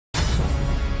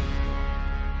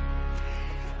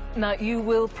Now, you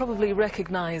will probably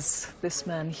recognise this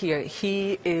man here.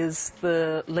 He is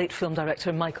the late film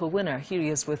director Michael Winner. Here he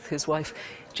is with his wife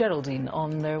Geraldine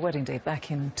on their wedding day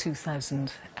back in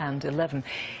 2011.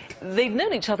 They'd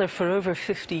known each other for over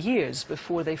 50 years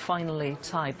before they finally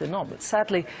tied the knot. But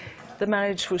sadly, the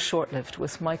marriage was short-lived,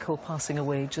 with Michael passing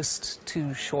away just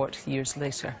 2 short years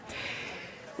later.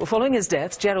 Well, following his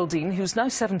death, Geraldine, who's now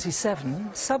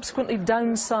 77, subsequently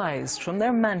downsized from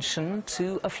their mansion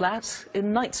to a flat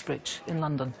in Knightsbridge in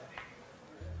London.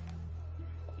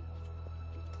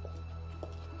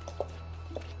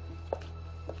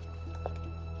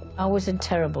 I was in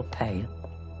terrible pain.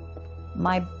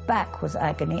 My back was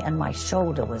agony and my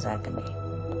shoulder was agony.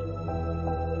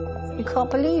 You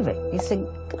can't believe it. You think,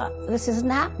 this isn't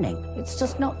happening. It's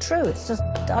just not true. It's just,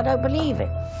 I don't believe it.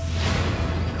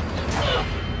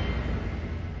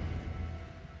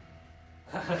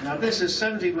 Now this is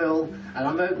 70mm, and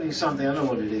I'm opening something, I know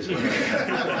what it is.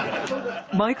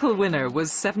 Michael Winner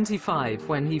was 75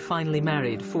 when he finally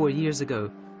married 4 years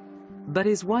ago. But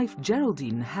his wife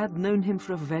Geraldine had known him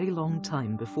for a very long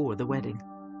time before the wedding.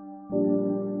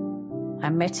 I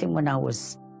met him when I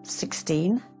was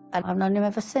 16, and I've known him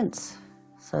ever since.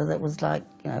 So that was like,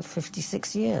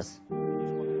 56 years.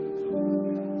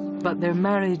 But their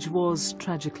marriage was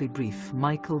tragically brief.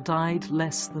 Michael died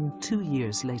less than 2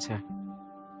 years later.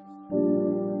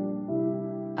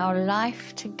 Our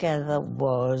life together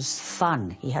was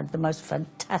fun. He had the most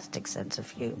fantastic sense of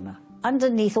humour.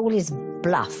 Underneath all his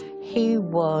bluff, he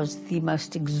was the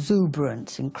most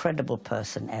exuberant, incredible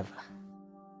person ever.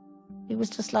 He was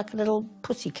just like a little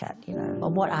pussycat,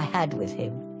 And what I had with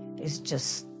him is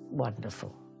just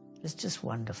wonderful. It's just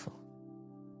wonderful.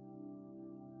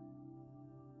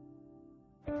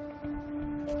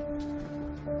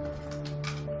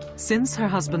 Since her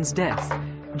husband's death,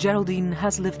 Geraldine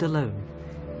has lived alone.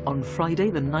 On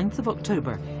Friday, the 9th of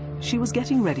October, she was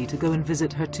getting ready to go and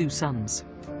visit her 2 sons.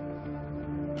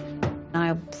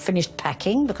 I finished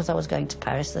packing because I was going to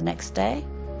Paris the next day.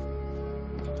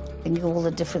 Thinking of all the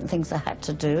different things I had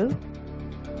to do.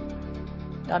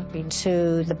 I'd been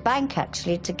to the bank,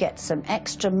 actually, to get some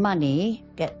extra money,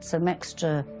 get some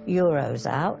extra euros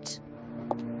out.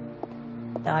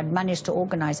 I'd managed to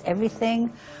organise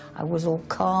everything. I was all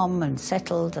calm and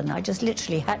settled, and I just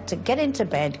literally had to get into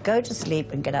bed, go to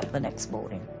sleep, and get up the next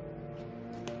morning.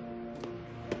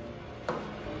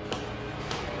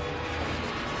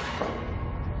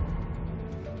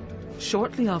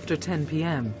 Shortly after 10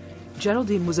 p.m,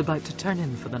 Geraldine was about to turn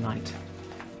in for the night.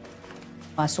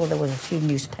 I saw there was a few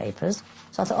newspapers,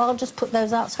 so I thought, I'll just put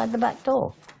those outside the back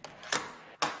door.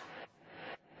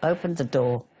 Opened the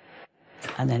door,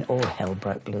 and then all hell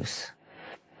broke loose.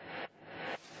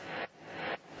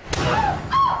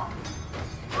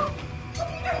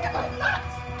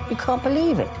 You can't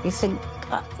believe it. You think,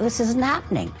 this isn't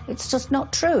happening. It's just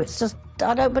not true. It's just,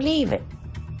 I don't believe it.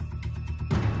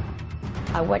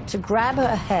 I went to grab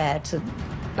her hair to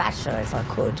bash her if I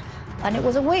could, and it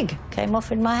was a wig, came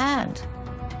off in my hand.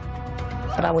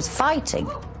 But I was fighting.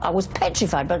 I was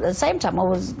petrified, but at the same time I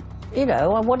was,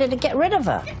 I wanted to get rid of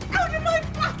her. Get out of my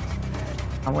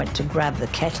flat! I went to grab the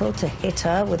kettle to hit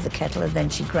her with the kettle, and then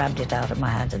she grabbed it out of my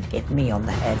hand and hit me on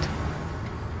the head.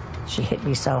 She hit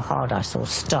me so hard I saw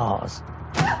stars.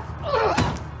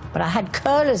 But I had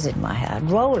curlers in my hand,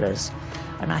 rollers,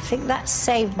 and I think that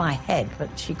saved my head, but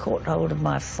she caught hold of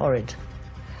my forehead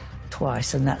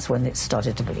twice, and that's when it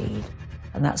started to bleed.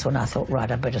 And that's when I thought,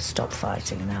 right, I better stop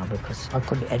fighting now, because I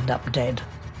could end up dead.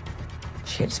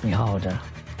 She hits me harder.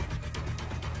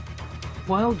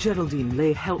 While Geraldine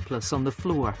lay helpless on the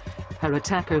floor, her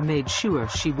attacker made sure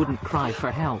she wouldn't cry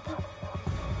for help.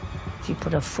 She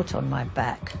put her foot on my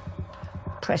back,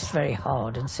 pressed very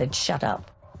hard, and said, "Shut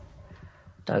up.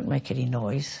 Don't make any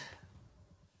noise.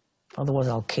 Otherwise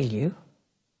I'll kill you."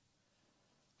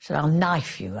 She said, "I'll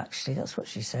knife you," actually. That's what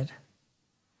she said.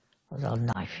 "I'll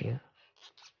knife you."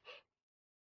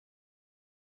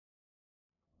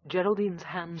 Geraldine's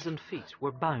hands and feet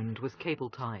were bound with cable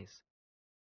ties.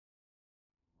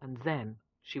 And then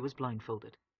she was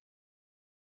blindfolded.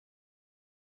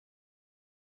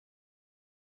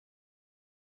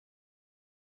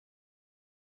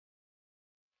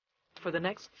 For the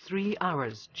next 3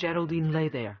 hours, Geraldine lay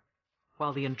there,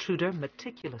 while the intruder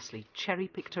meticulously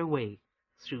cherry-picked her way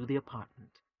through the apartment.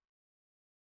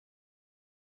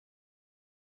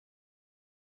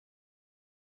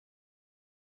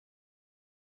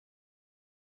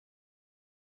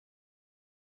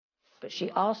 But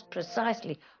she asked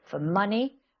precisely for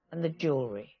money and the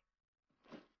jewellery.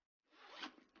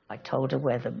 I told her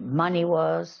where the money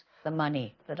was, the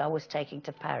money that I was taking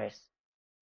to Paris.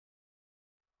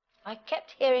 I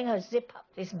kept hearing her zip up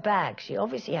this bag. She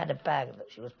obviously had a bag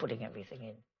that she was putting everything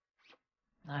in.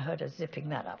 I heard her zipping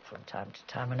that up from time to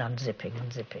time and unzipping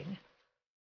and zipping.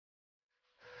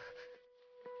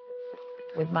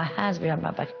 With my hands behind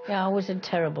my back, yeah, I was in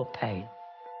terrible pain.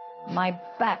 My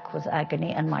back was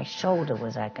agony and my shoulder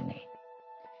was agony.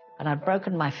 And I'd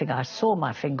broken my finger. I saw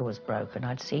my finger was broken.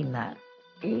 I'd seen that.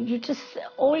 You just,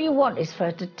 all you want is for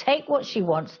her to take what she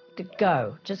wants, to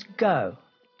go. Just go.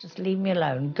 Just leave me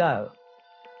alone. Go.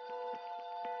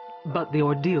 But the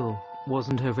ordeal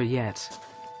wasn't over yet.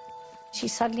 She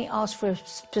suddenly asked for a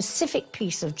specific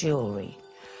piece of jewellery,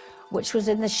 which was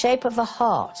in the shape of a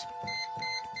heart.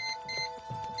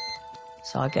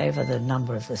 So I gave her the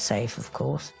number of the safe, of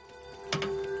course.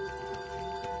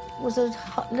 It was a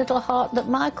little heart that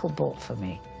Michael bought for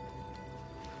me.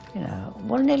 You know,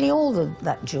 well, nearly all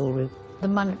that jewellery, the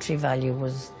monetary value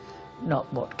was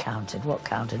not what counted. What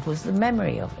counted was the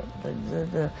memory of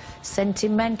it, the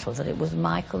sentimental, that it was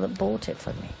Michael that bought it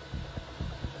for me.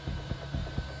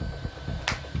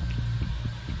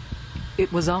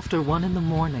 It was after 1 in the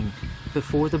morning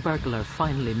before the burglar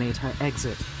finally made her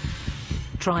exit,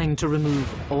 trying to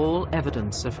remove all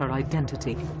evidence of her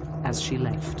identity as she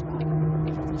left.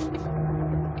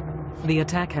 The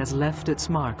attack has left its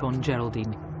mark on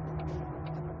Geraldine.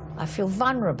 I feel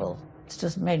vulnerable. It's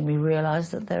just made me realise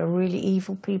that there are really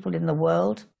evil people in the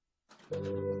world.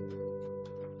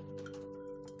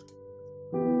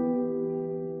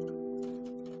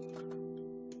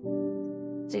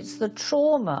 It's the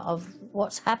trauma of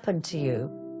what's happened to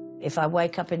you. If I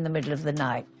wake up in the middle of the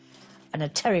night and are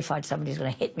terrified somebody's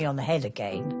going to hit me on the head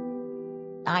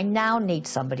again, I now need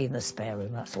somebody in the spare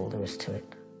room. That's all there is to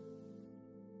it.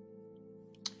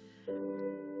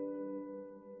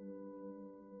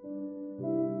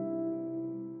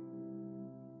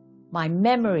 My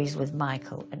memories with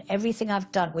Michael and everything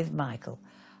I've done with Michael,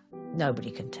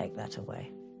 nobody can take that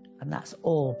away. And that's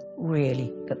all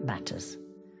really that matters.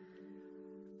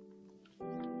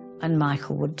 And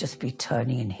Michael would just be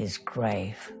turning in his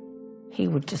grave. He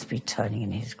would just be turning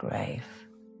in his grave.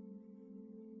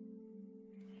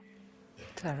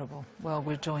 Terrible. Well,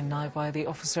 we're joined now by the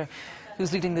officer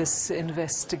who's leading this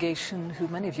investigation, who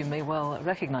many of you may well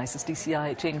recognise as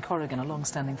DCI Jane Corrigan, a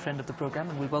long-standing friend of the programme,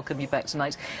 and we welcome you back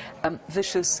tonight.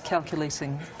 Vicious,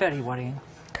 calculating, very worrying.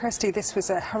 Kirsty, this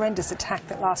was a horrendous attack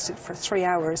that lasted for 3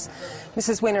 hours.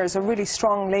 Mrs. Winner is a really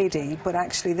strong lady, but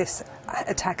actually this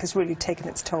attack has really taken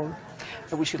its toll.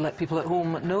 We should let people at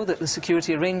home know that the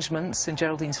security arrangements in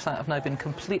Geraldine's flat have now been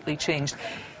completely changed.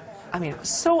 I mean, it's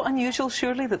so unusual,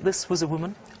 surely, that this was a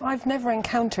woman. I've never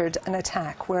encountered an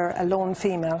attack where a lone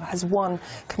female has, one,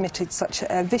 committed such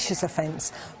a vicious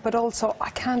offence, but also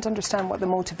I can't understand what the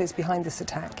motive is behind this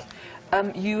attack.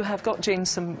 You have got, Jane,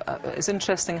 some it's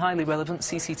interesting, highly relevant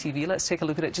CCTV. Let's take a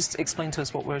look at it. Just explain to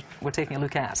us what we're taking a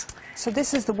look at. So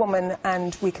this is the woman,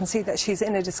 and we can see that she's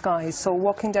in a disguise. So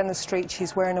walking down the street,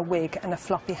 she's wearing a wig and a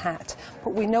floppy hat.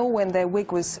 But we know when the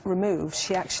wig was removed,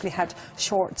 she actually had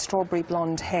short strawberry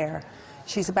blonde hair.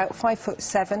 She's about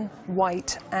 5'7",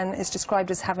 white, and is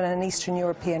described as having an Eastern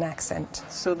European accent.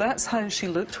 So that's how she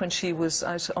looked when she was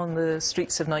out on the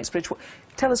streets of Knightsbridge.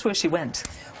 Tell us where she went.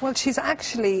 Well, she's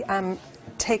actually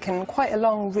taken quite a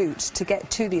long route to get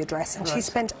to the address, and she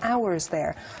spent hours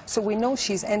there. So we know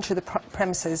she's entered the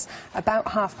premises about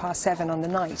 7:30 on the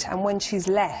night, and when she's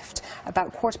left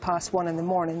about 1:15 in the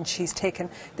morning, she's taken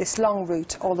this long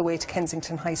route all the way to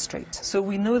Kensington High Street. So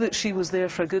we know that she was there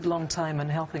for a good long time and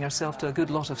helping herself to a good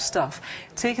lot of stuff.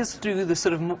 Take us through the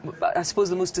sort of, I suppose,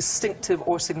 the most distinctive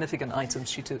or significant items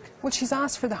she took. Well, she's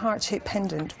asked for the heart-shaped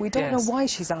pendant. We don't know why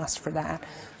she's asked for that.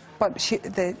 But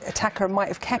the attacker might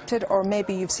have kept it, or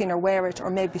maybe you've seen her wear it,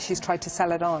 or maybe she's tried to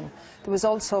sell it on. There was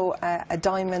also a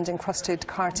diamond-encrusted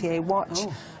Cartier watch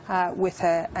with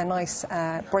a nice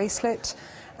bracelet.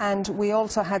 And we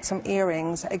also had some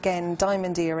earrings, again,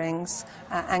 diamond earrings,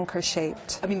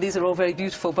 anchor-shaped. I mean, these are all very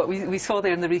beautiful, but we saw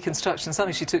there in the reconstruction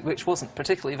something she took which wasn't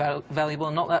particularly valuable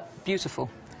and not that beautiful.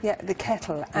 Yeah, the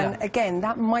kettle. And again,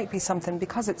 that might be something,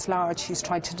 because it's large, she's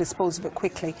tried to dispose of it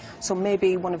quickly. So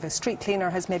maybe one of a street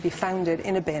cleaner has maybe found it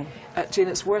in a bin. Jane,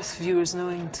 it's worth viewers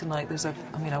knowing tonight there's a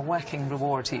whacking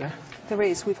reward here. There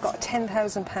is. We've got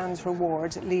 £10,000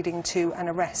 reward leading to an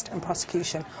arrest and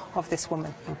prosecution of this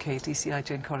woman. OK, DCI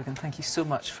Jane Corrigan, thank you so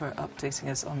much for updating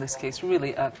us on this case.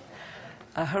 Really a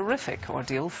horrific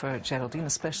ordeal for Geraldine,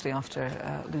 especially after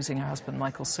losing her husband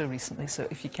Michael so recently. So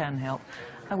if you can help,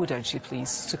 I would urge you,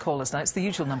 please, to call us now. It's the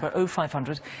usual number,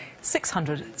 0500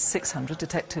 600 600.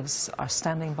 Detectives are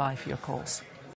standing by for your calls.